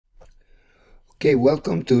Okay,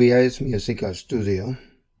 welcome to EIS Musical Studio.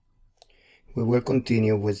 We will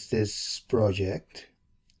continue with this project.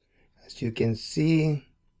 As you can see,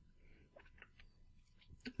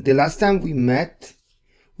 the last time we met,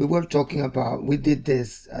 we were talking about, we did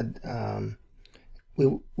this, we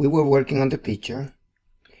were working on the picture,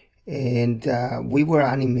 and we were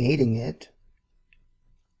animating it.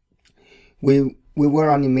 We were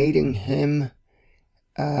animating him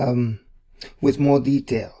with more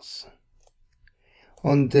details.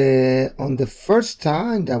 On the first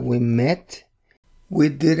time that we met, we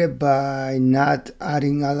did it by not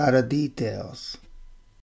adding a lot of details.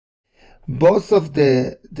 Both of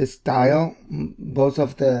the style, both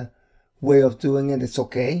of the way of doing it is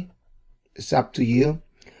okay. It's up to you.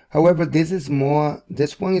 However, this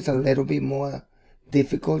one is a little bit more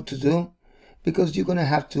difficult to do because you're gonna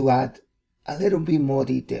have to add a little bit more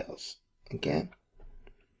details. Okay.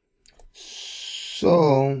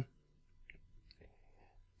 So,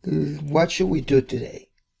 what should we do today?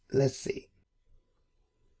 Let's see.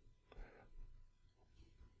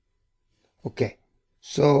 Okay,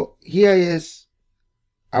 so here is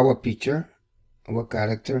our picture, our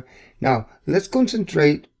character. Now, let's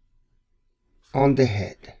concentrate on the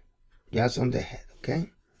head, just on the head, okay?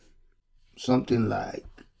 Something like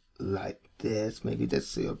this, maybe the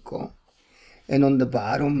circle. And on the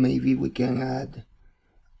bottom, maybe we can add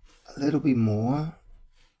a little bit more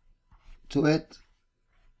to it.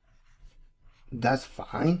 That's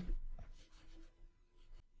fine.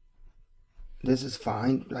 This is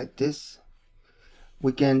fine, like this.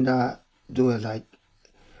 We can do it like,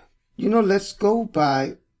 let's go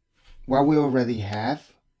by what we already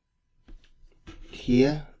have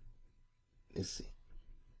here. Let's see.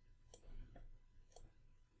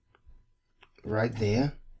 Right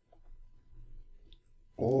there.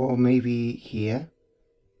 Or maybe here.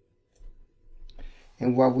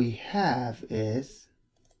 And what we have is,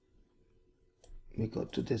 let me go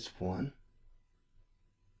to this one.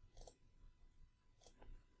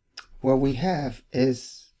 What we have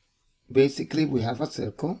is, basically we have a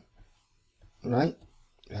circle, right?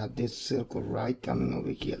 We have this circle right coming over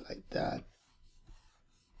here like that.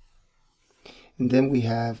 And then we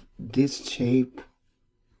have this shape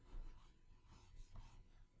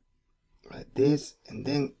like this, and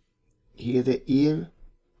then here the ear,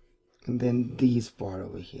 and then this part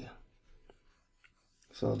over here.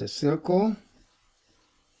 So the circle,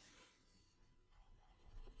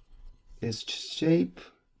 this shape,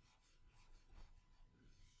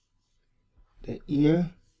 the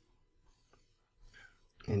ear,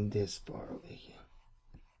 and this part over here.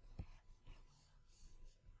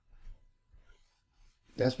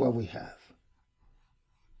 That's what we have.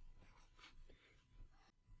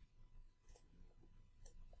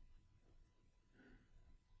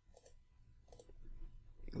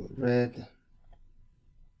 Red.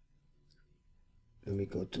 Let me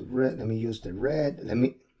go to red. Let me use the red. Let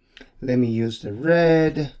me use the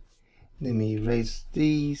red. Let me erase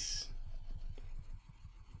these.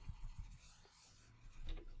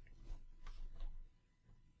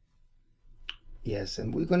 Yes,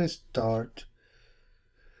 and we're gonna start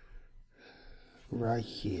right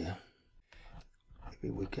here.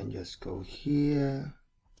 Maybe we can just go here.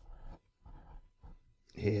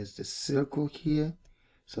 Here's the circle here.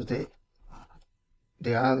 So the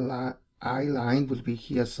eye line will be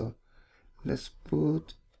here. So let's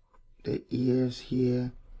put the ears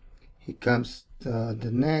here. Here comes the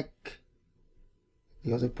neck,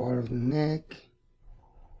 the other part of the neck,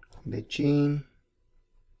 the chin.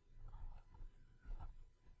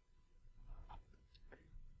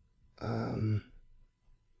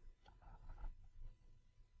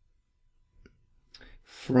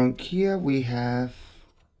 From here we have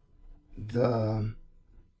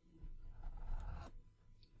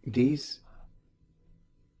this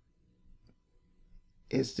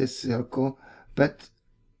is the circle, but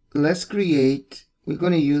we're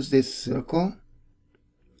going to use this circle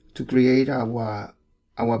to create our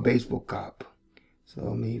baseball cap.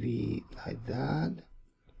 So maybe like that.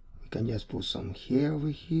 We can just put some hair over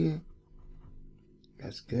here.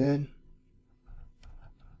 That's good.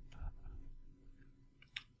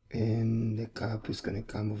 And the cap is going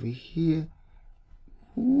to come over here.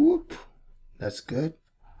 Whoop. That's good.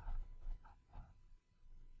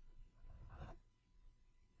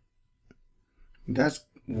 That's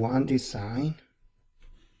one design.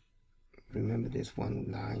 Remember, this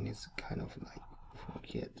one line is kind of like from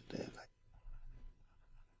here to there.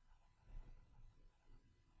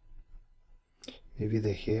 Maybe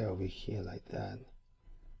the hair over here like that.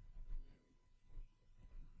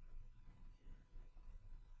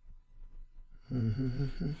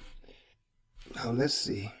 Now let's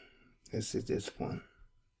see. This is this one.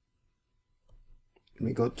 Let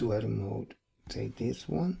me go to edit mode. Take this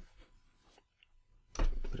one,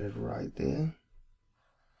 put it right there.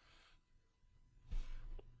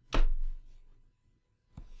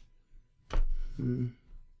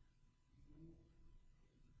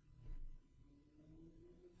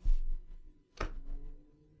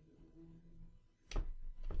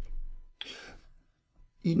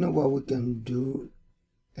 You know what we can do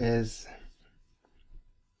is,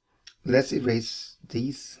 let's erase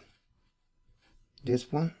this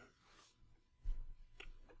one.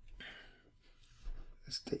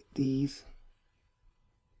 Let's take these.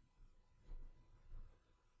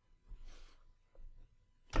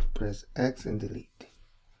 Press X and delete.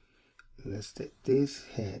 Let's take this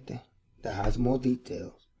head that has more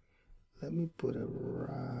details. Let me put it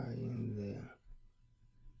right in there.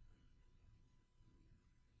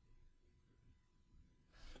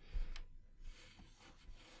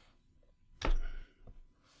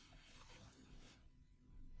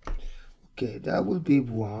 Okay, that will be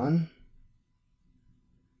one.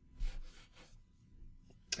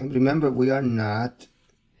 And remember, we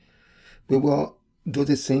will do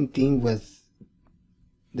the same thing with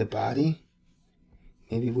the body.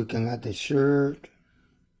 Maybe we can add the shirt.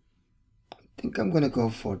 I think I'm gonna go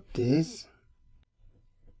for this.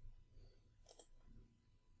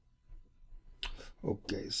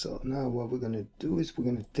 Okay, so now what we're gonna do is we're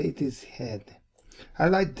gonna take this head. I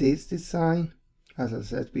like this design, as I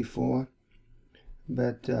said before,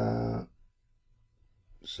 but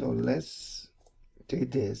so let's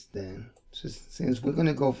take this then, since we're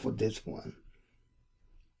gonna go for this one.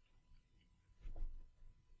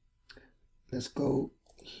 Let's go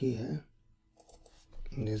here,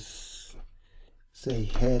 let's say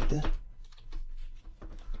head,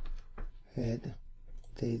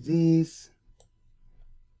 take this,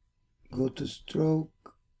 go to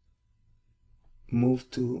stroke, move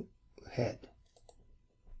to head.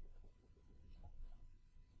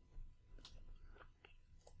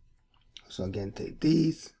 So again, take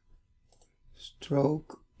this,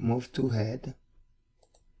 stroke, move to head,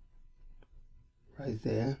 right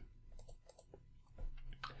there.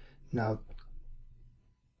 Now,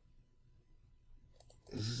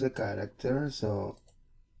 this is a character, so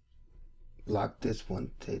lock this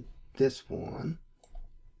one, take this one,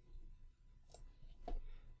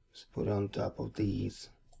 let's put it on top of these,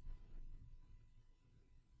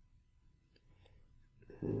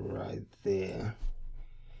 right there.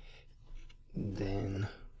 Then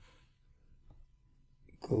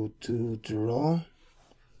go to draw,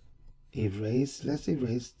 erase. Let's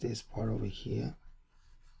erase this part over here.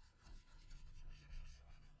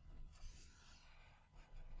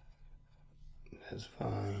 That's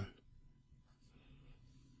fine.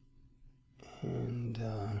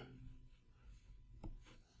 And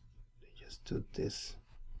just do this.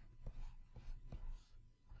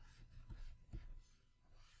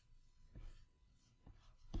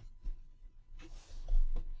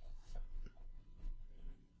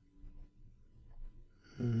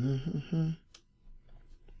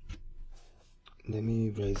 Let me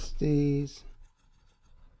erase these.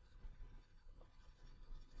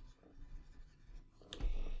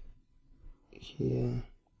 Here.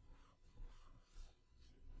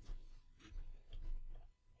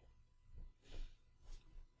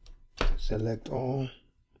 Select all.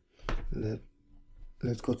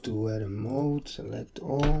 Let's go to edit mode, select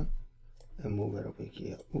all, and move it over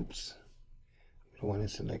here. Oops. We don't want to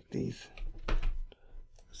select these.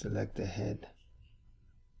 Select the head.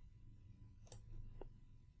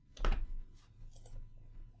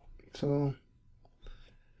 So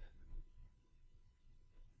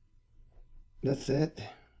that's it.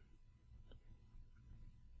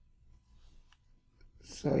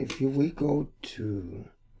 So if we go to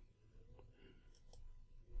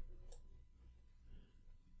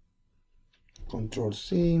Control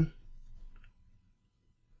C,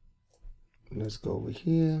 let's go over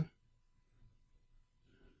here.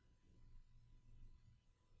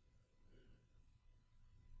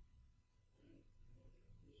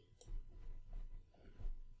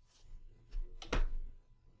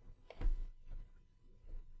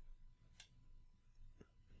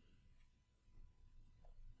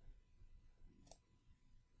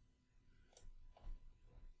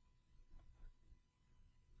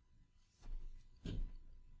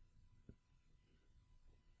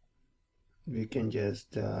 We can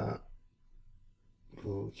just go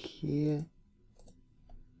here,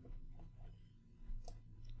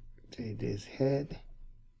 take this head,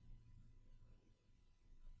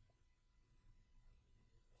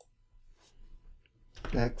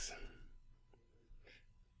 X,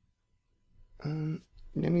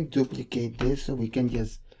 Let me duplicate this so we can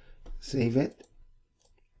just save it,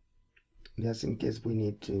 just in case we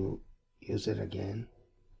need to use it again.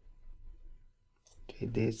 Okay,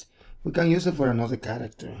 this we can use it for another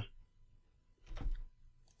character.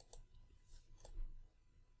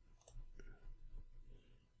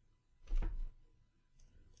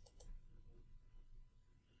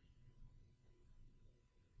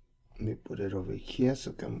 Let me put it over here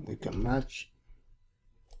so we can match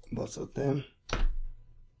both of them.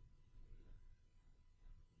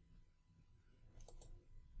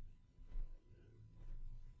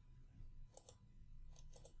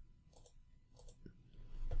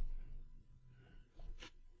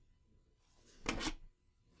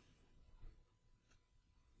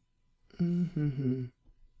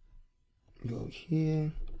 Go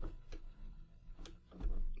here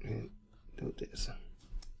and do this.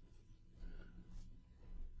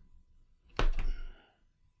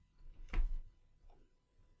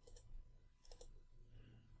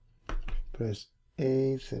 Press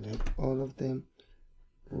A, select all of them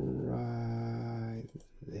right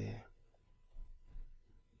there.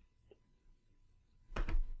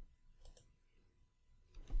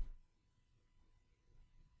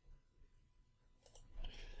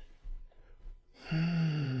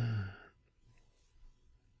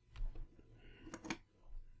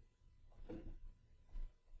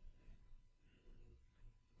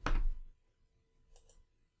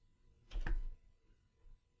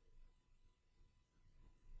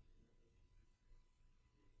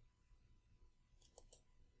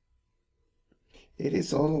 It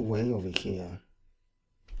is all the way over here.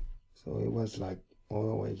 So it was like all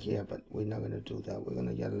the way here, but we're not going to do that. We're going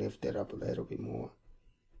to just lift it up a little bit more.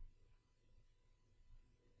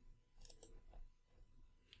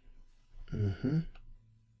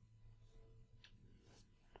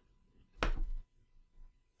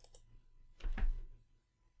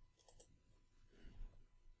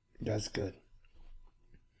 That's good.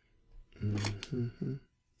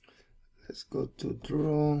 Let's go to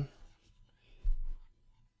draw.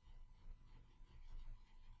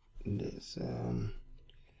 This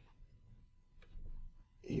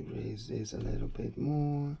erase this a little bit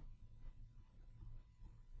more,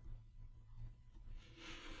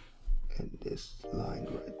 and this line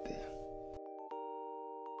right there.